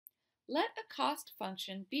Let a cost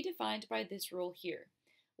function be defined by this rule here,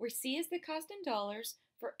 where C is the cost in dollars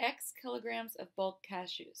for X kilograms of bulk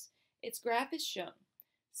cashews. Its graph is shown.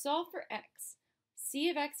 Solve for X. C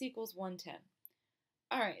of X equals 110.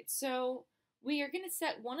 All right, so we are going to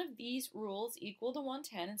set one of these rules equal to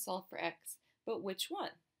 110 and solve for X, but which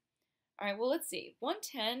one? All right, well, let's see.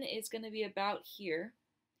 110 is going to be about here.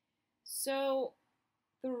 So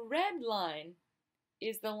the red line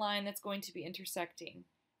is the line that's going to be intersecting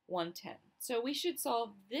 110. So we should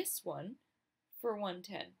solve this one for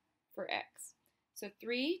 110 for X. So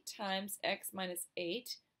 3 times X minus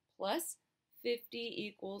 8 plus 50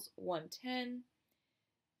 equals 110.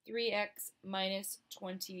 3x minus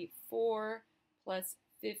 24 plus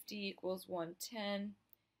 50 equals 110.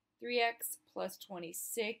 3x plus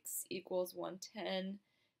 26 equals 110.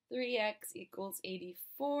 3x equals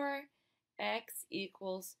 84. X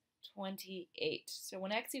equals 28. So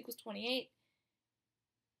when x equals 28,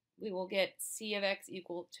 we will get C of x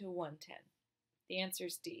equal to 110. The answer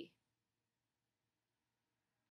is D.